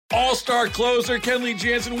All-star closer Kenley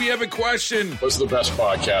Jansen, we have a question. What's the best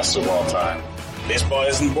podcast of all time? Baseball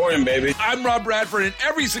isn't boring, baby. I'm Rob Bradford, and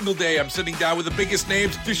every single day I'm sitting down with the biggest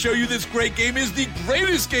names to show you this great game is the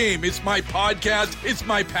greatest game. It's my podcast. It's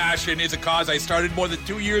my passion. It's a cause I started more than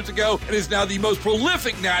 2 years ago and is now the most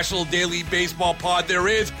prolific national daily baseball pod there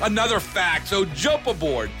is. Another fact. So jump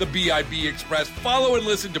aboard the BIB Express. Follow and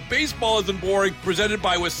listen to Baseball Isn't Boring, presented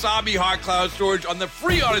by Wasabi Hot Cloud Storage on the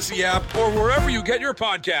free Odyssey app or wherever you get your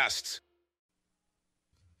podcasts.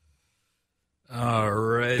 All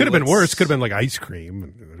right. Could have been worse. Could have been like ice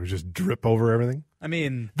cream. It would just drip over everything. I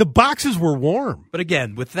mean, the boxes were warm. But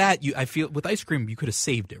again, with that, I feel with ice cream, you could have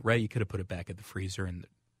saved it, right? You could have put it back in the freezer and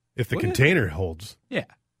if the container holds. Yeah.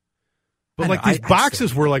 But like these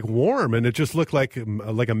boxes were like warm, and it just looked like a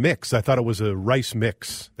mix. I thought it was a rice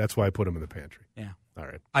mix. That's why I put them in the pantry. Yeah. All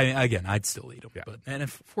right. I'd still eat them. Yeah. But and a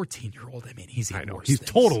 14-year-old, I mean, he's eating worse. He's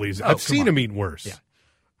things. totally. I've seen him eat worse. Yeah.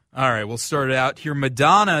 All right, we'll start it out here.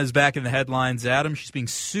 Madonna is back in the headlines, Adam. She's being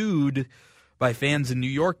sued by fans in New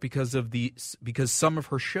York because some of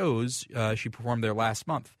her shows she performed there last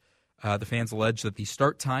month. The fans allege that the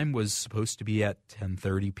start time was supposed to be at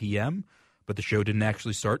 10:30 p.m., but the show didn't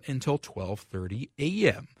actually start until 12:30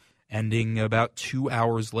 a.m., ending about 2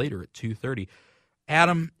 hours later at 2:30.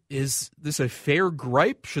 Adam, is this a fair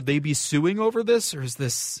gripe? Should they be suing over this, or is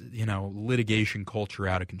this, litigation culture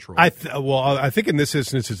out of control? I think in this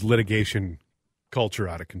instance it's litigation culture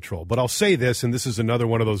out of control. But I'll say this, and this is another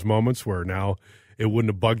one of those moments where now it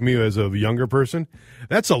wouldn't have bugged me as a younger person.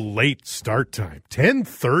 That's a late start time,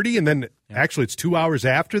 10:30, and then actually it's 2 hours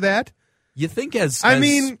after that. You think as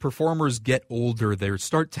performers get older, their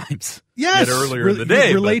start times get earlier in the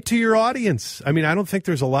day. Relate to your audience. I mean, I don't think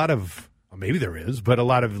there's a lot of. Maybe there is, but a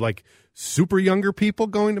lot of like super younger people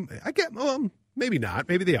going to. Maybe not.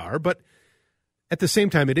 Maybe they are, but at the same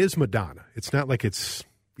time, it is Madonna. It's not like it's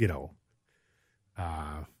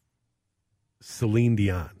Celine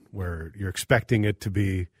Dion where you're expecting it to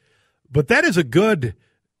be. But that is a good.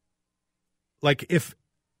 Like if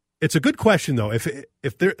it's a good question though. If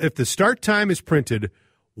the start time is printed,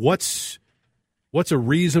 what's a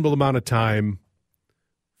reasonable amount of time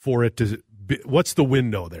for it to? What's the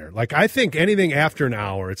window there? Like, I think anything after an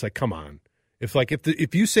hour, it's like, come on.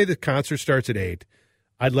 If you say the concert starts at 8,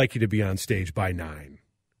 I'd like you to be on stage by 9.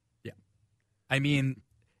 Yeah. I mean,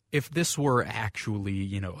 if this were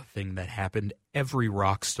actually, a thing that happened, every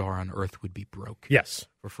rock star on earth would be broke. Yes.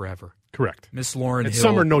 For forever. Correct. Miss Lauryn Hill.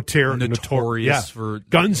 Some are notorious for.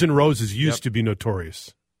 Guns N' Roses used to be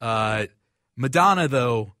notorious. Madonna,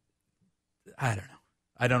 though, I don't know.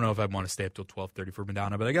 I don't know if I want to stay up till 12:30 for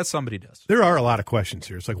Madonna, but I guess somebody does. There are a lot of questions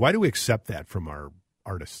here. It's like, why do we accept that from our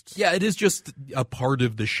artists? Yeah, it is just a part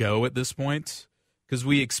of the show at this point because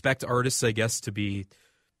we expect artists, I guess, to be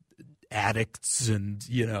addicts and,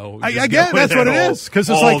 I guess that's what it is. Because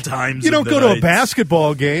it's like, you don't go to a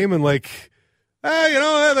basketball game and like,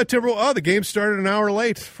 the game started an hour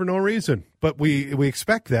late for no reason. But we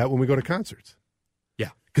expect that when we go to concerts.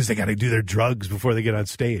 Because they got to do their drugs before they get on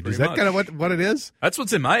stage. Is that kind of what it is? That's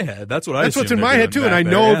what's in my head. That's what's in my head, too. And I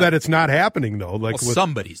know that it's not happening, though. Like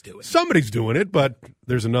somebody's doing it. Somebody's doing it, but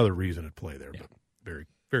there's another reason at play there. Yeah. But very,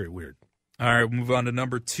 very weird. All right, we'll move on to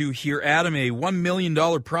number 2 here. Adam, a $1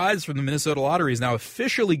 million prize from the Minnesota Lottery is now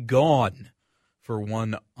officially gone for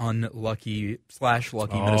one unlucky /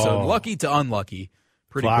 lucky Minnesota. Lucky to unlucky.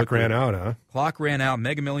 Pretty Clock quickly. ran out, huh? Clock ran out.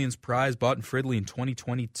 Mega Millions prize bought in Fridley in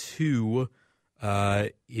 2022.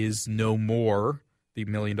 Is no more. The $1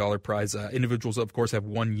 million prize. Individuals, of course, have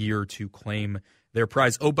 1 year to claim their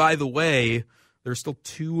prize. Oh, by the way, there's still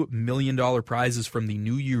 $2 million prizes from the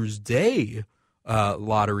New Year's Day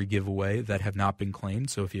lottery giveaway that have not been claimed.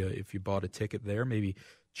 So if you bought a ticket there, maybe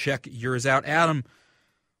check yours out. Adam,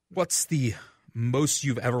 what's the most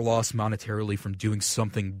you've ever lost monetarily from doing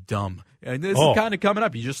something dumb? And this is kind of coming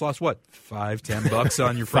up. You just lost what, $5-10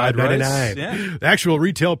 on your fried rice? $5.99. Yeah. The actual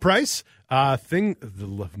retail price. Oh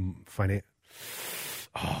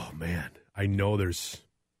man, I know there's.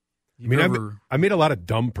 I made a lot of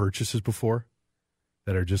dumb purchases before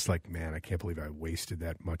that are just like, man, I can't believe I wasted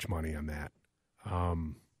that much money on that.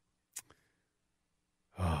 I'd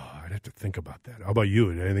have to think about that. How about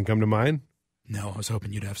you? Did anything come to mind? No, I was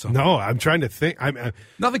hoping you'd have something. No, I'm trying to think.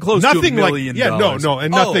 Nothing close to $1 million.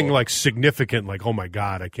 And nothing like significant. Like, oh my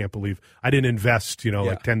God, I can't believe I didn't invest.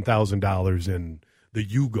 Like $10,000 in the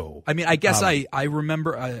Yugo. I mean, I guess I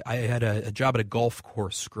remember I had a job at a golf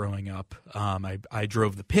course growing up. I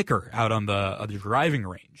drove the picker out on the driving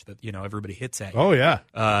range that everybody hits at. Oh yeah,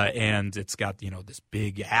 and it's got this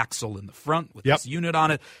big axle in the front with this unit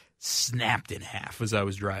on it. snapped in half as I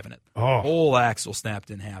was driving it. Oh. Whole axle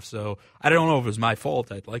snapped in half. So I don't know if it was my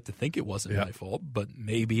fault. I'd like to think it wasn't my fault, but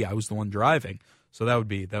maybe I was the one driving. So that would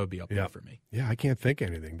be up there for me. Yeah, I can't think of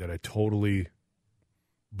anything that I totally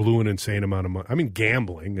blew an insane amount of money. I mean,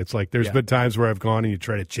 gambling. It's like there's been times where I've gone and you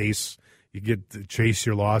try to chase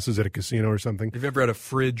your losses at a casino or something. Have you ever had a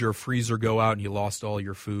fridge or freezer go out and you lost all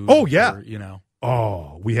your food? Oh, yeah. Or,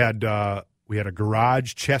 Oh, we had a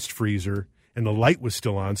garage chest freezer and the light was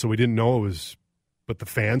still on, so we didn't know it was, but the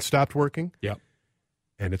fan stopped working. Yep.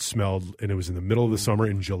 And it smelled, and it was in the middle of the summer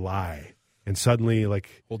in July. And suddenly,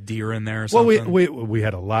 like, well, deer in there or something. Well, we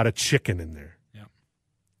had a lot of chicken in there. Yeah.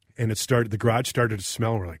 And the garage started to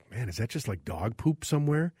smell. And we're like, man, is that just like dog poop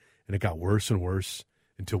somewhere? And it got worse and worse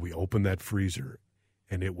until we opened that freezer,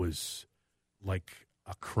 and it was like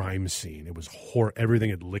a crime scene. It was everything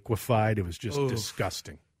had liquefied. It was just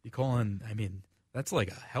disgusting. That's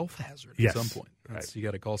like a health hazard yes. at some point. Right. You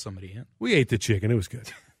got to call somebody in. We ate the chicken. It was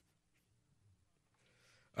good.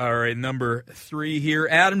 All right, number 3 here.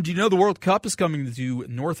 Adam, do you know the World Cup is coming to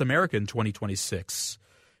North America in 2026?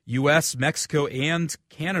 U.S., Mexico, and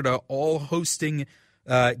Canada all hosting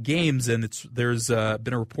games, and there's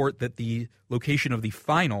been a report that the location of the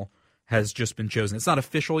final has just been chosen. It's not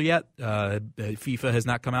official yet. FIFA has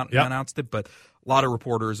not come out and announced it, but a lot of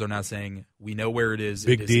reporters are now saying, we know where it is.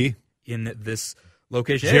 Big D. In this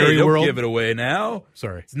location. Jerry don't World? give it away now.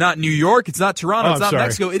 Sorry. It's not New York. It's not Toronto. It's not sorry.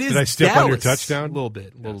 Mexico. It is Did I step Dallas. on your touchdown? A little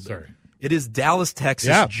bit. Sorry. It is Dallas, Texas.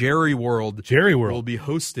 Yeah. Jerry World. Jerry World will be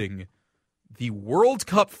hosting the World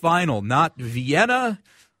Cup final. Not Vienna,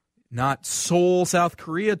 not Seoul, South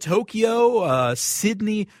Korea, Tokyo,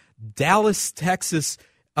 Sydney, Dallas, Texas.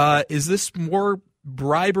 Is this more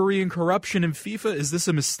bribery and corruption in FIFA? Is this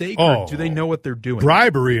a mistake, or do they know what they're doing?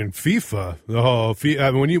 Bribery in FIFA.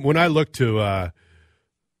 When I look to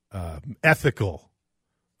ethical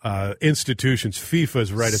institutions, FIFA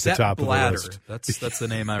is right at the top of the list. That's the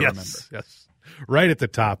name I yes, remember. Yes, right at the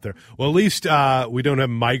top there. Well, at least we don't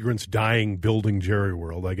have migrants dying building Jerry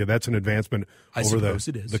World. Like that's an advancement over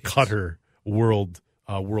the Qatar World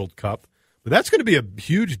Cup. But that's going to be a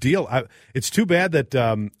huge deal. It's too bad that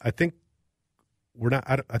I think we're not.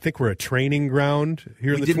 I think we're a training ground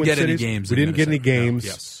here in the Twin Cities. We didn't get any games. We didn't get any games. No,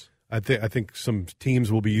 yes. I think some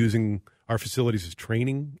teams will be using our facilities as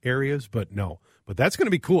training areas, but no. But that's going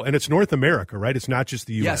to be cool, and it's North America, right? It's not just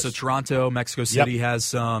the U.S. Yeah, so Toronto, Mexico City has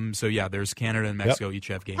some. So yeah, there's Canada and Mexico each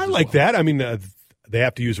have games. I like that. I mean, they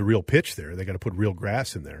have to use a real pitch there. They got to put real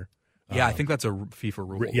grass in there. Yeah, I think that's a FIFA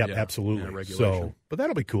rule. Yeah, absolutely. Regulation. But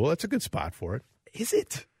that'll be cool. That's a good spot for it. Is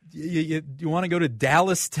it? You want to go to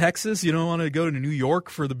Dallas, Texas? You don't want to go to New York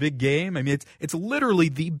for the big game? I mean, it's literally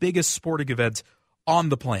the biggest sporting event on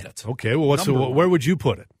the planet. Okay, well, where would you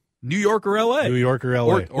put it? New York or L.A.? New York or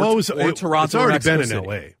L.A. Or Toronto. It's already been in City.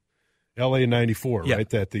 L.A. L.A. in '94,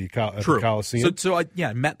 right? At the Coliseum.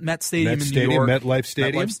 Met Stadium in New York, MetLife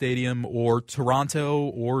Stadium, MetLife Stadium, or Toronto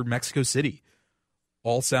or Mexico City.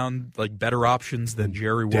 All sound like better options than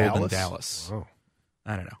Jerry World and Dallas. Oh.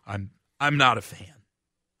 I don't know. I'm not a fan.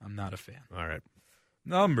 All right.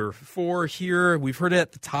 Number 4 here. We've heard it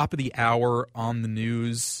at the top of the hour on the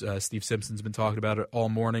news. Steve Simpson's been talking about it all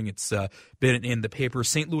morning. It's been in the paper.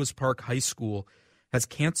 St. Louis Park High School has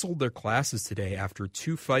canceled their classes today after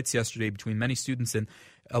 2 fights yesterday between many students and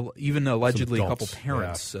even allegedly a couple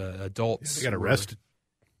parents, adults. They got arrested.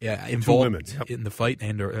 Involved in the fight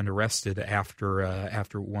and arrested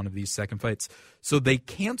after one of these second fights. So they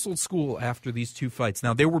canceled school after these 2 fights.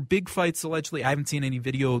 Now, there were big fights, allegedly. I haven't seen any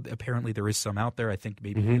video. Apparently, there is some out there. I think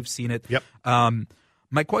maybe you've seen it. Yep.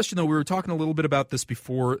 My question, though, we were talking a little bit about this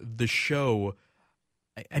before the show.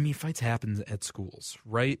 I mean, fights happen at schools,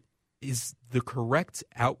 right? Is the correct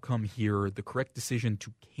outcome here, the correct decision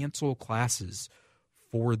to cancel classes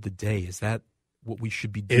for the day? Is that what we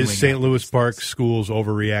should be doing? Is St. Louis Park schools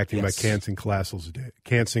overreacting by canceling classes a day?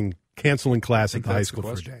 Canceling class at the high school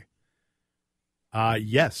for a day?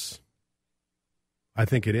 Yes, I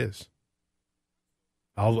think it is.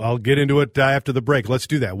 I'll get into it after the break. Let's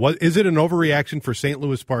do that. Is it an overreaction for St.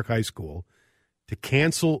 Louis Park High School to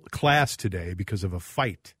cancel class today because of a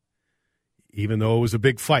fight, even though it was a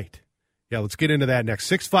big fight? Yeah, let's get into that next.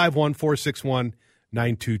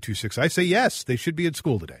 651-461-9226. I say yes, they should be at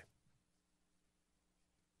school today.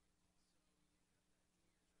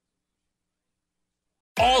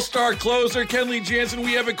 All-star closer Kenley Jansen,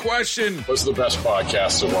 we have a question. What's the best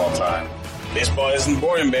podcast of all time? Baseball isn't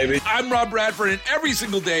boring, baby. I'm Rob Bradford, and every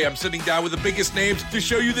single day I'm sitting down with the biggest names to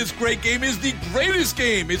show you this great game is the greatest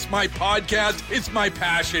game. It's my podcast. It's my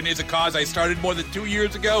passion. It's a cause I started more than 2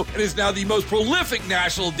 years ago and is now the most prolific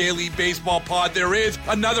national daily baseball pod there is.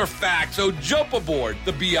 Another fact, so jump aboard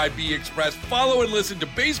the BIB Express. Follow and listen to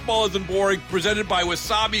Baseball Isn't Boring, presented by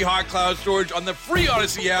Wasabi Hot Cloud Storage on the free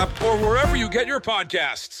Odyssey app or wherever you get your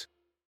podcasts.